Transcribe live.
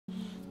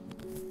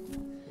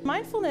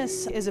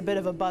Mindfulness is a bit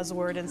of a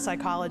buzzword in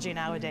psychology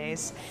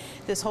nowadays.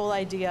 This whole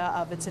idea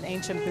of it's an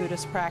ancient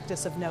Buddhist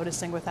practice of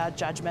noticing without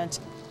judgment.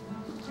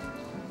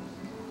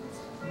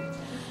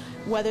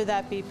 Whether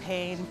that be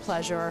pain,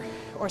 pleasure,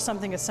 or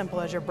something as simple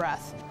as your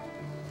breath.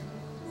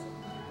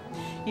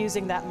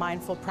 Using that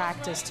mindful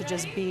practice to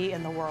just be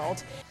in the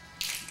world.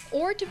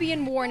 Or to be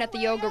in Warren at the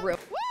yoga room,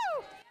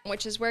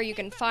 which is where you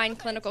can find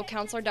clinical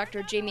counselor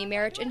Dr. Jamie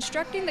Marich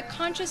instructing the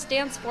conscious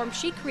dance form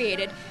she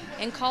created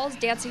and calls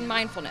dancing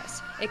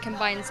mindfulness. It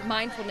combines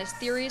mindfulness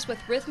theories with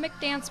rhythmic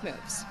dance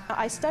moves.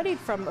 I studied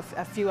from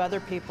a few other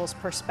people's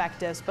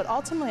perspectives, but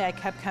ultimately I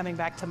kept coming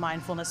back to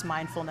mindfulness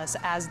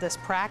as this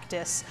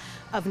practice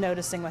of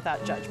noticing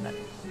without judgment.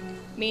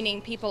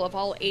 Meaning people of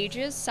all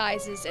ages,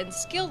 sizes, and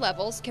skill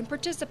levels can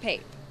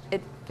participate.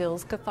 It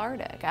feels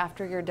cathartic.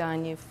 After you're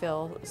done, you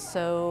feel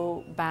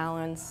so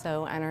balanced,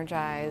 so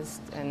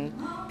energized, and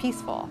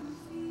peaceful.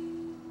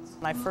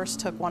 When I first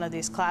took one of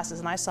these classes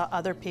and I saw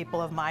other people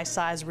of my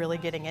size really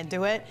getting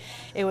into it,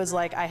 it was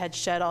like I had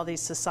shed all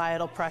these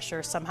societal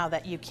pressures somehow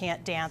that you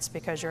can't dance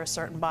because you're a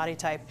certain body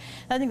type.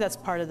 And I think that's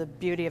part of the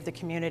beauty of the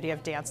community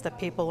of dance, that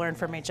people learn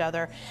from each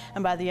other.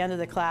 And by the end of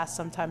the class,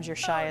 sometimes your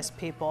shyest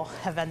people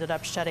have ended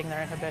up shedding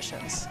their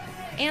inhibitions.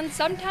 And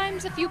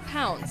sometimes a few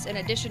pounds. In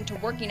addition to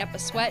working up a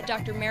sweat,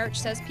 Dr. Marich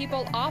says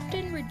people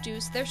often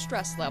reduce their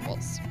stress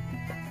levels.